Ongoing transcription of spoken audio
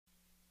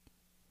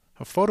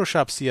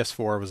Photoshop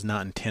CS4 was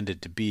not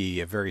intended to be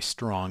a very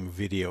strong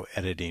video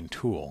editing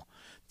tool.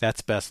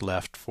 That's best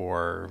left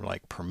for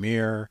like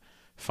Premiere,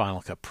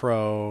 Final Cut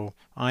Pro,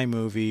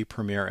 iMovie,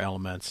 Premiere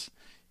Elements,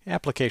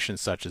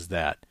 applications such as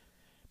that.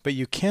 But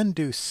you can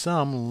do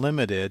some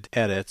limited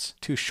edits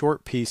to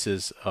short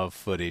pieces of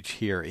footage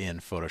here in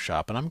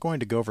Photoshop, and I'm going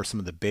to go over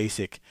some of the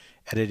basic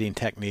editing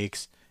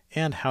techniques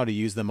and how to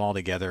use them all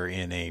together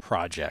in a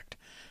project.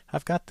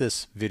 I've got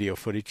this video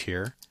footage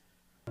here.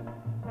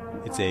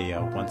 It's a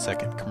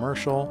 1-second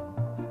commercial.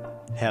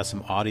 It has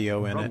some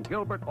audio in it.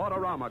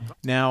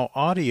 Now,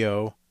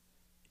 audio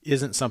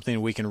isn't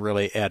something we can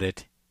really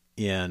edit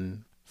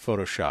in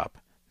Photoshop.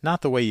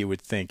 Not the way you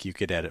would think you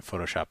could edit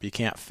Photoshop. You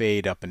can't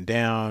fade up and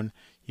down.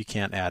 You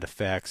can't add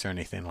effects or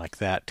anything like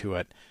that to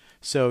it.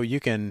 So you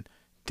can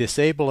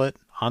disable it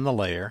on the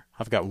layer.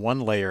 I've got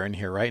one layer in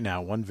here right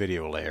now, one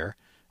video layer.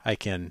 I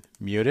can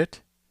mute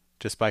it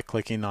just by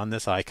clicking on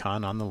this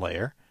icon on the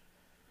layer.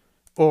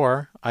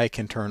 Or I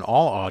can turn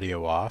all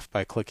audio off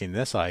by clicking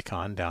this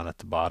icon down at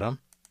the bottom.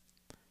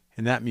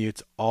 And that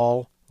mutes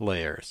all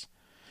layers.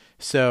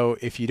 So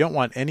if you don't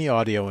want any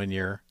audio in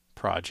your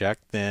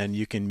project, then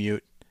you can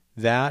mute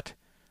that,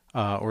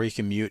 or you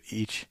can mute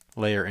each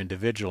layer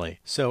individually.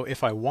 So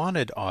if I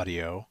wanted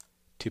audio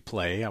to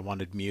play, I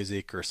wanted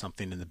music or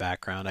something in the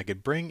background, I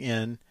could bring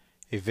in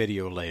a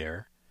video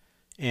layer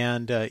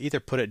and either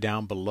put it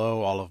down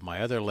below all of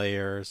my other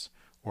layers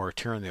or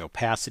turn the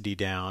opacity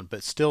down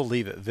but still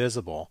leave it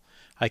visible.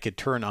 I could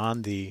turn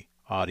on the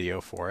audio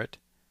for it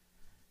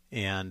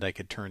and I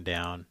could turn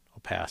down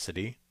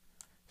opacity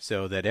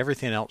so that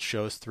everything else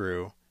shows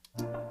through.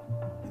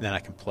 Then I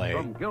can play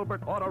and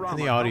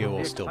the audio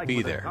will still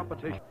be there.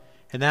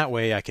 And that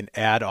way I can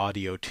add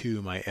audio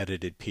to my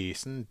edited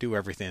piece and do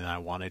everything that I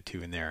wanted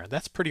to in there.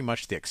 That's pretty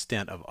much the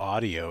extent of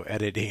audio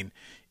editing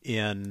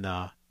in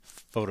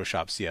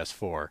Photoshop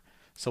CS4.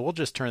 So we'll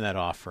just turn that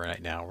off for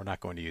right now. We're not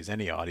going to use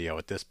any audio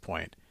at this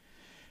point.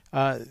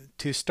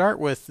 To start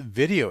with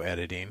video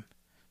editing,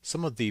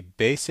 some of the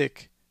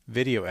basic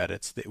video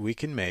edits that we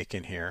can make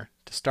in here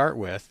to start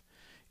with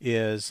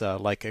is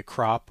like a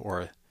crop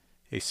or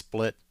a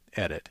split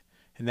edit.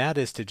 And that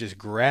is to just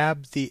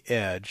grab the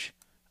edge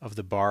of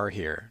the bar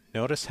here.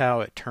 Notice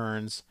how it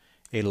turns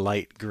a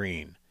light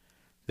green.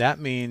 That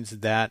means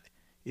that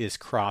is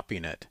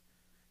cropping it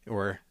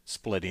or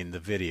splitting the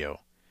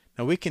video.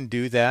 Now we can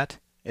do that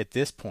at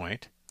this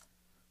point.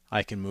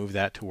 I can move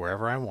that to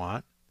wherever I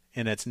want,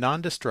 and it's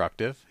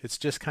non-destructive. It's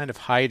just kind of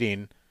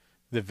hiding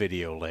the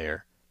video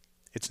layer.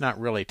 It's not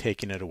really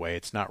taking it away.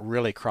 It's not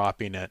really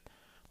cropping it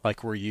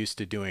like we're used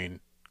to doing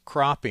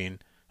cropping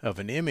of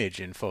an image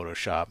in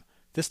Photoshop.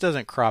 This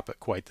doesn't crop it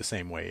quite the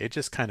same way. It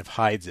just kind of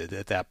hides it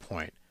at that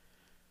point.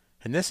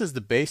 And this is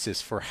the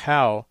basis for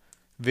how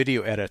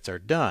video edits are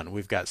done.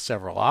 We've got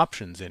several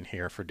options in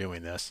here for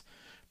doing this,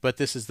 but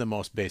this is the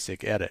most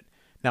basic edit.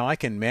 Now I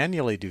can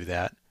manually do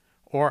that,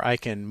 or I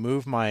can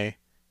move my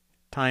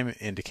time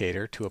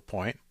indicator to a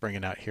point, bring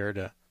it out here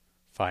to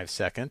 5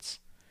 seconds,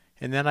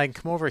 and then I can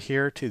come over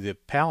here to the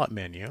palette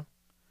menu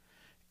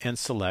and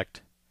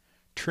select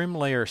Trim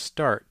Layer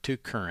Start to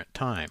Current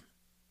Time.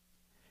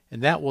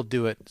 And that will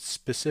do it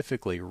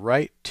specifically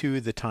right to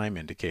the time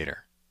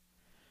indicator.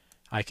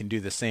 I can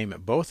do the same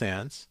at both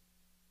ends.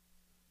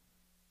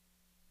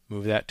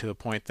 Move that to a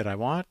point that I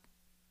want,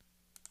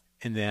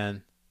 and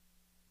then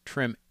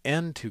trim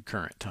end to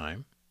current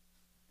time.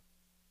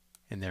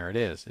 And there it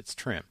is, it's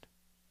trimmed.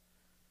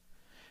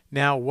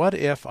 Now what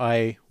if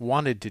I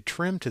wanted to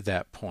trim to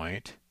that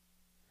point,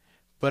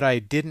 but I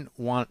didn't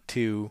want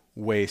to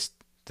waste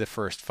the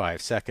first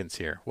 5 seconds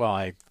here?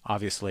 Well,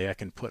 obviously I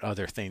can put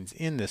other things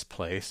in this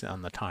place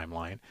on the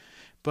timeline,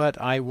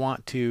 but I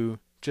want to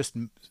just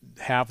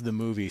have the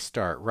movie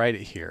start right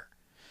here.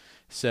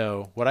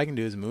 So what I can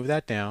do is move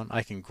that down.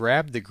 I can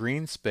grab the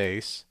green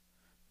space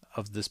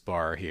of this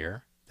bar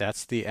here.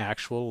 That's the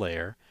actual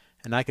layer,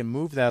 and I can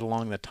move that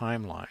along the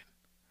timeline.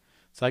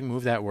 So I can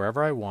move that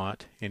wherever I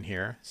want in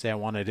here. Say I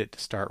wanted it to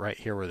start right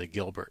here where the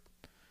Gilbert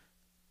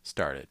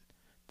started.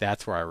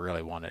 That's where I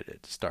really wanted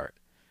it to start.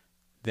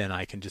 Then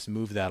I can just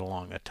move that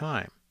along the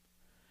time.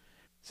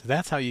 So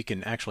that's how you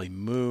can actually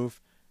move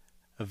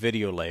a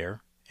video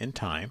layer in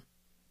time.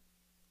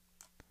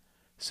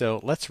 So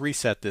let's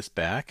reset this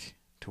back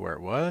to where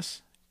it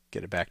was,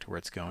 get it back to where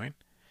it's going,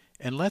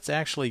 and let's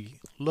actually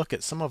look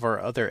at some of our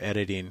other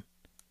editing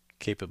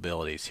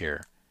capabilities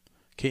here.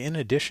 Okay, in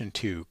addition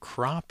to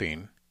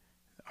cropping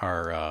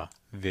our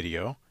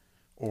video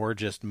or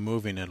just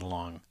moving it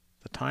along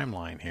the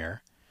timeline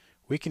here,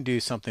 we can do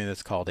something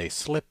that's called a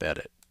slip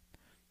edit.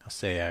 I'll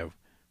say I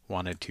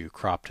wanted to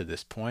crop to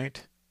this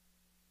point,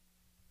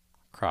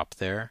 crop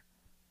there,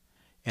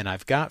 and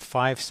I've got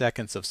 5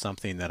 seconds of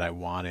something that I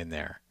want in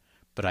there,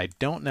 but I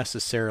don't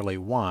necessarily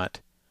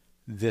want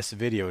this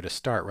video to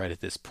start right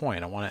at this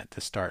point. I want it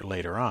to start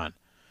later on.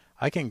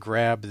 I can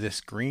grab this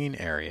green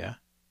area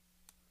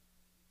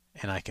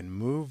and I can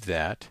move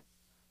that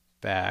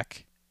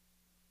back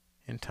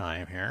in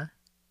time here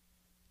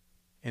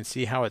and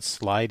see how it's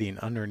sliding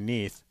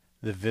underneath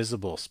the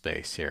visible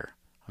space here.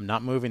 I'm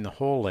not moving the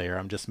whole layer,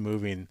 I'm just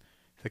moving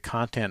the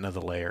content of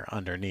the layer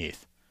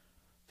underneath.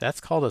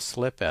 That's called a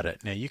slip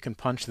edit. Now you can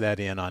punch that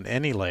in on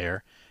any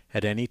layer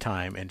at any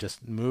time and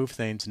just move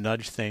things,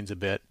 nudge things a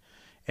bit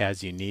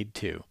as you need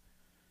to.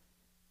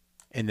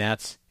 And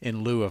that's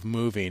in lieu of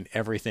moving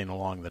everything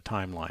along the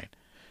timeline.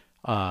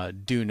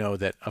 Do know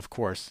that, of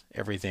course,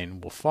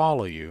 everything will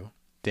follow you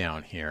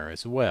down here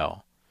as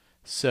well.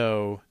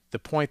 So the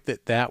point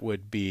that that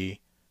would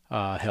be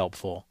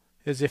helpful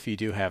is if you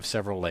do have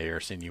several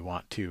layers and you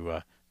want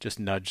to just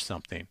nudge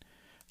something.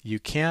 You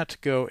can't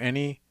go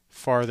any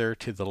farther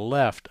to the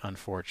left,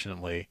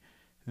 unfortunately,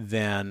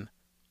 than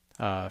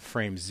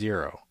frame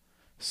 0.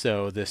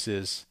 So this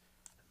is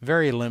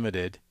very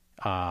limited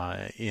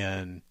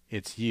in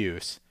its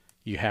use.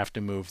 You have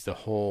to move the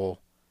whole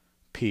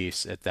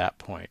piece at that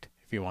point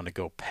if you want to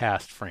go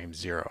past frame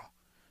 0.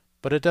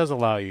 But it does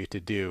allow you to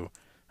do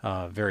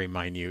very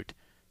minute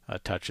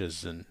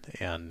touches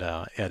and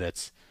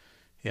edits,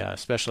 yeah,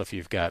 especially if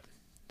you've got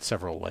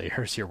several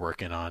layers you're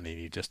working on and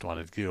you just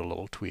want to do a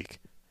little tweak.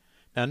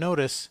 Now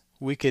notice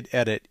we could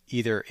edit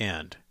either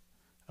end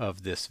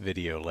of this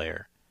video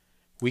layer.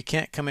 We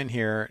can't come in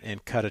here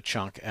and cut a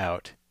chunk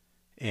out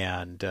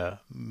and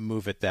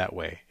move it that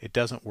way. It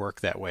doesn't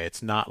work that way.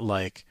 It's not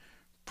like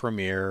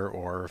Premiere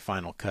or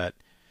Final Cut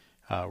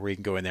where you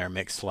can go in there and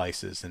make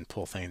slices and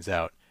pull things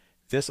out.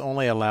 This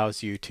only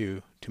allows you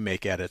to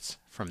make edits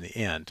from the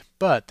end.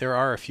 But there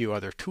are a few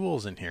other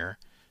tools in here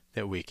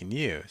that we can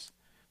use.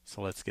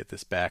 So let's get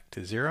this back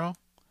to 0.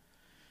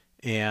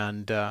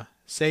 And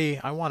say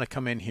I want to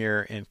come in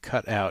here and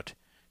cut out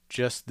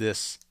just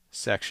this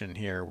section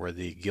here where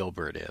the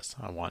Gilbert is.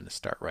 I want to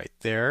start right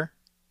there.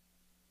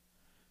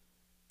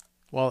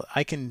 Well,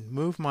 I can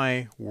move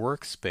my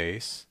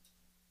workspace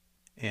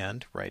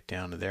and right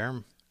down to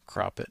there,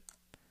 crop it,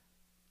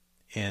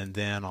 and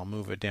then I'll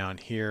move it down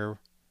here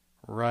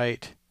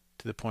right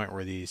to the point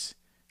where these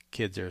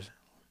kids are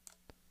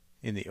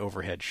in the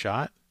overhead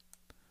shot.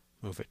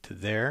 Move it to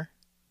there.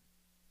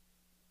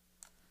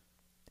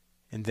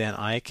 And then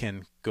I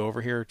can go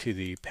over here to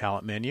the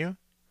palette menu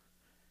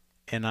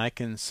and I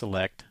can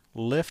select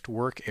Lift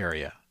Work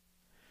Area.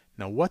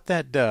 Now what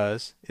that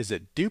does is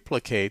it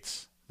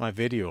duplicates my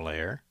video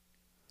layer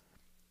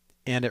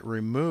and it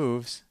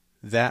removes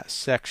that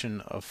section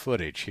of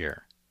footage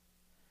here.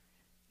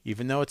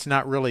 Even though it's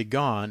not really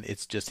gone,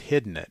 it's just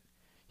hidden it.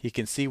 You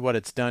can see what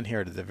it's done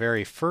here to the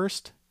very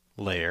first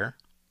layer.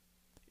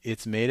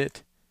 It's made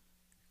it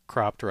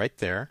cropped right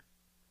there.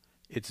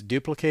 It's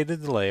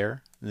duplicated the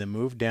layer and then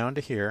moved down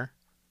to here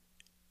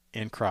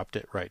and cropped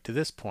it right to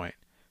this point.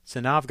 So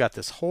now I've got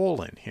this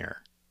hole in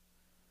here.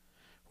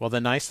 Well, the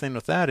nice thing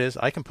with that is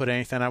I can put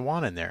anything I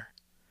want in there.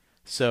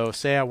 So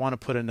say I want to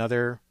put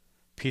another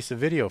piece of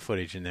video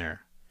footage in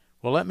there.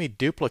 Well, let me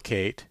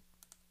duplicate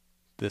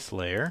this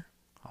layer.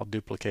 I'll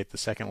duplicate the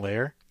second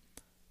layer.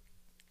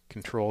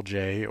 Control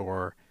J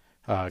or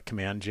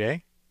Command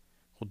J.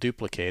 We'll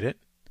duplicate it.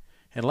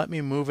 And let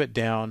me move it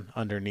down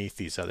underneath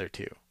these other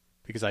two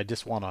because I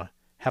just want to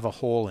have a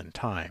hole in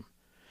time.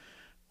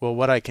 Well,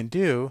 what I can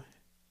do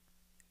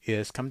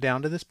is come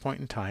down to this point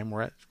in time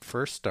where it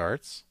first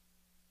starts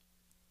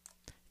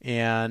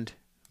and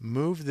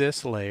move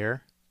this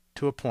layer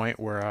to a point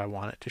where I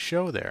want it to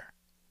show there.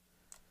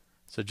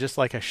 So just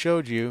like I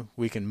showed you,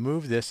 we can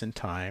move this in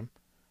time.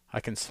 I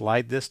can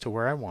slide this to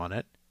where I want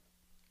it.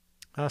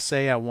 I'll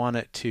say I want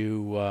it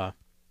to,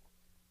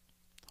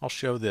 I'll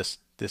show this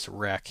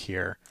wreck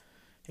here,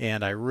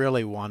 and I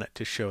really want it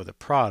to show the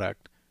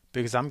product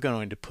because I'm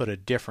going to put a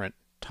different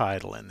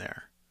title in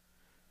there.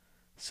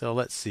 So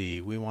let's see,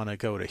 we want to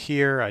go to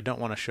here. I don't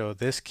want to show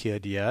this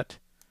kid yet,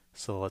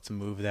 so let's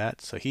move that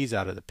so he's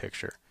out of the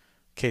picture.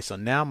 Okay, so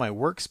now my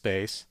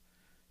workspace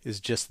is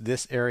just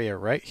this area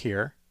right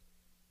here.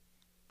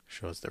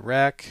 Shows the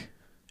wreck,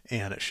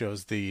 and it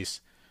shows these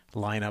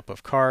lineup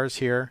of cars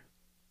here.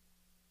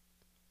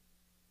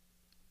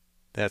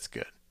 That's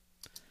good.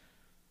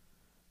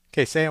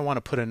 Okay, say I want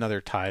to put another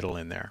title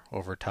in there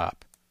over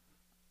top.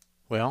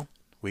 Well,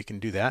 we can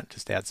do that.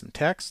 Just add some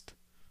text.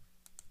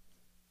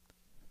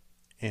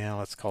 And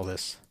let's call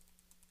this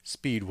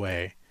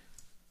Speedway.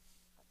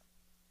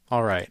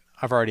 All right,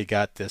 I've already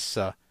got this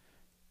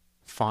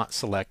font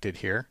selected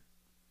here.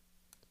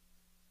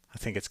 I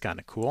think it's kind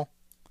of cool.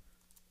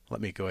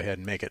 Let me go ahead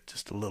and make it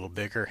just a little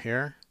bigger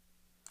here.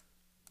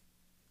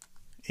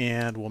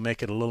 And we'll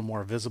make it a little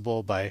more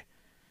visible by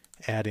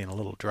adding a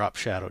little drop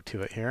shadow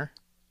to it here.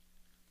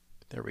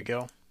 There we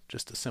go.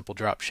 Just a simple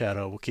drop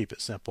shadow. We'll keep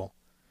it simple.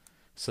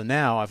 So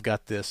now I've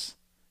got this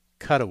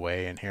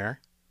cutaway in here.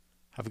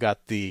 I've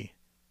got the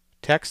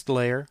text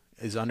layer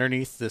is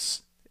underneath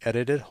this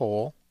edited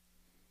hole.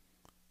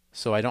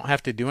 So I don't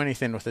have to do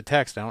anything with the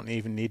text. I don't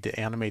even need to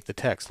animate the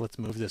text. Let's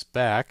move this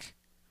back.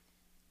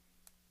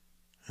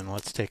 And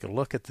let's take a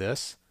look at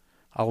this.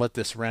 I'll let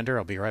this render.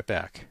 I'll be right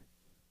back.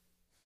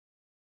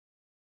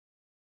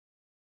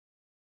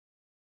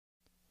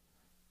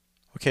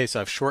 Okay,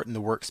 so I've shortened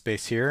the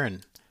workspace here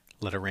and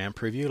let a RAM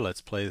preview. Let's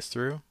play this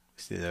through.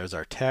 See, there's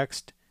our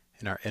text,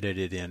 in our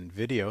edited in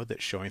video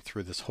that's showing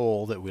through this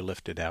hole that we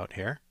lifted out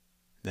here.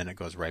 Then it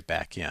goes right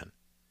back in.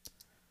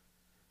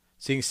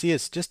 So you can see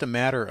it's just a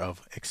matter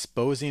of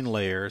exposing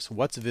layers,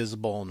 what's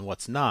visible and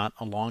what's not,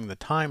 along the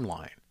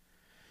timeline.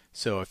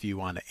 So if you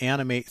want to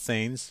animate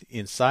things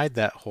inside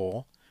that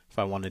hole, if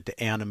I wanted to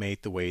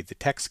animate the way the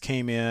text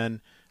came in,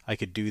 I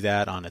could do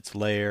that on its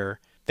layer.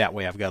 That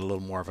way I've got a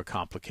little more of a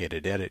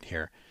complicated edit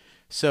here.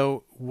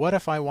 So what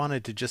if I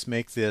wanted to just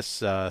make this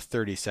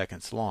 30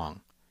 seconds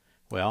long?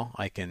 Well,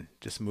 I can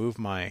just move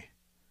my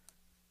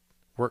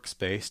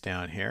workspace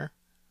down here,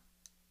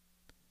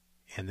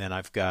 and then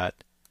I've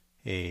got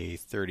a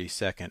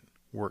 30-second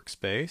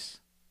workspace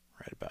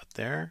right about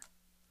there,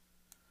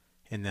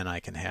 and then I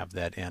can have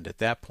that end at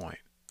that point.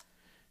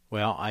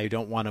 Well, I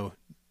don't want to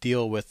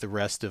deal with the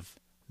rest of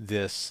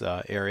this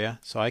area,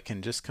 so I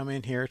can just come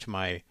in here to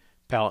my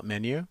palette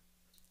menu,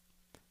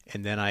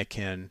 and then I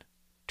can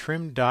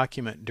trim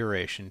document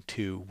duration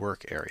to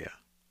work area.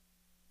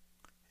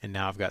 And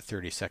now I've got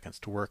 30 seconds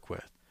to work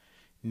with.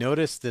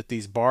 Notice that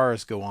these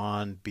bars go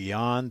on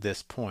beyond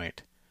this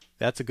point.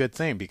 That's a good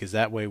thing, because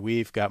that way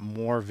we've got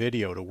more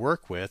video to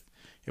work with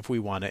if we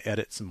want to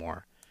edit some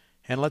more.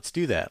 And let's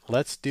do that.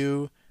 Let's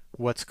do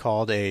what's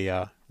called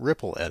a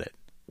ripple edit.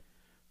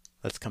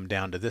 Let's come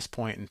down to this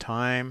point in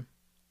time.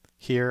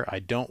 Here I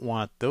don't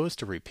want those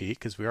to repeat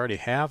because we already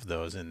have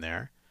those in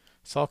there.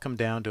 So I'll come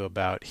down to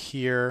about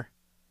here,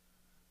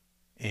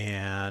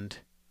 and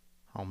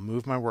I'll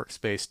move my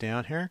workspace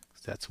down here.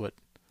 That's what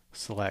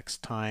selects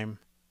time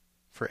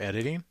for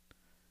editing.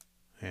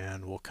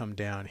 And we'll come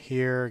down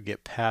here,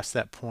 get past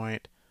that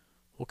point.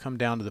 We'll come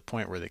down to the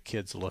point where the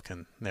kid's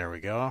looking. There we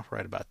go,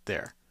 right about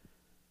there.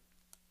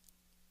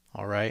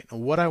 All right,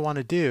 and what I want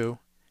to do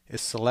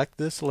is select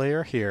this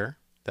layer here.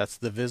 That's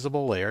the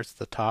visible layer, it's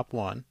the top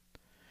one.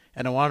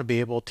 And I want to be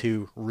able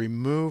to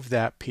remove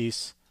that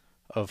piece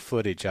of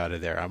footage out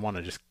of there. I want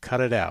to just cut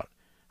it out.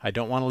 I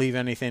don't want to leave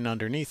anything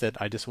underneath it.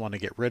 I just want to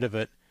get rid of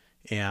it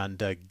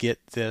and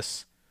get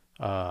this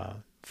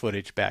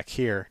footage back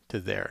here to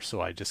there. So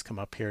I just come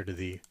up here to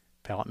the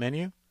palette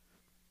menu,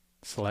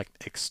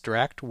 select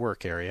extract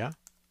work area,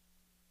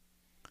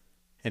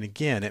 and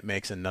again it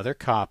makes another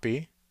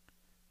copy,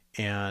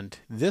 and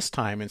this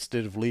time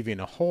instead of leaving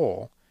a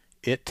hole,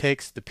 it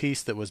takes the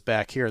piece that was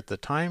back here at the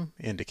time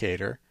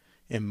indicator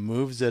and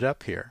moves it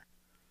up here.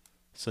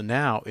 So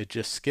now it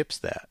just skips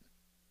that.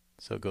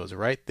 So it goes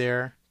right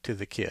there to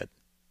the kid.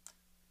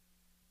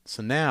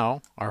 So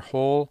now our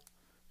whole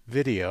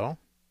video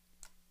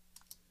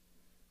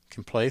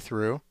can play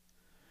through.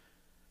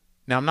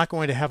 Now I'm not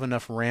going to have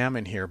enough RAM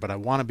in here, but I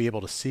want to be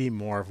able to see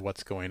more of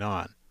what's going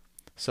on.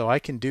 So I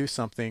can do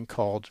something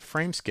called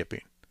frame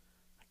skipping.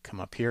 Come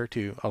up here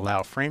to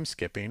allow frame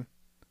skipping.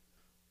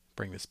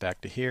 Bring this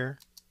back to here.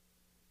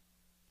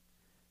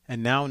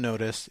 And now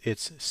notice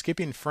it's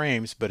skipping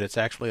frames, but it's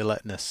actually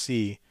letting us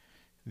see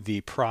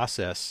the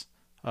process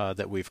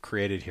that we've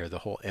created here, the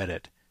whole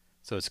edit.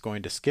 So it's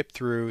going to skip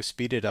through,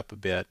 speed it up a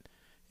bit,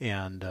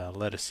 and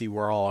let us see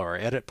where all our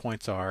edit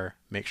points are,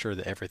 make sure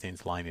that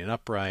everything's lining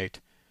up right,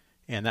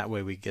 and that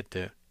way we get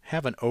to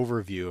have an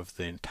overview of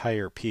the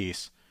entire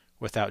piece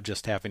without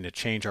just having to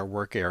change our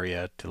work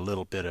area to a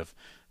little bit of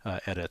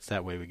edits.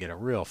 That way we get a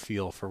real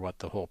feel for what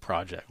the whole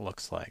project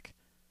looks like.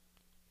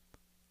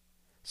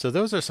 So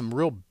those are some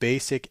real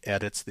basic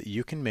edits that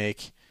you can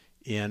make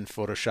in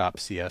Photoshop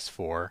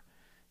CS4,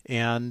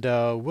 and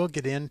we'll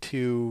get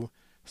into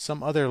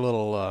some other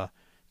little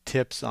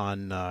tips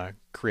on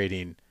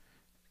creating.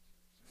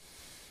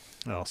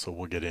 Also,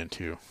 we'll get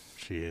into,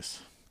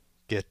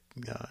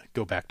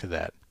 go back to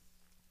that.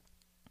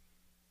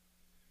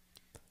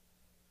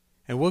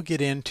 And we'll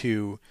get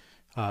into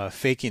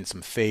faking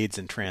some fades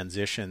and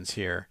transitions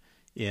here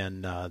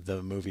in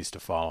the movies to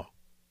follow.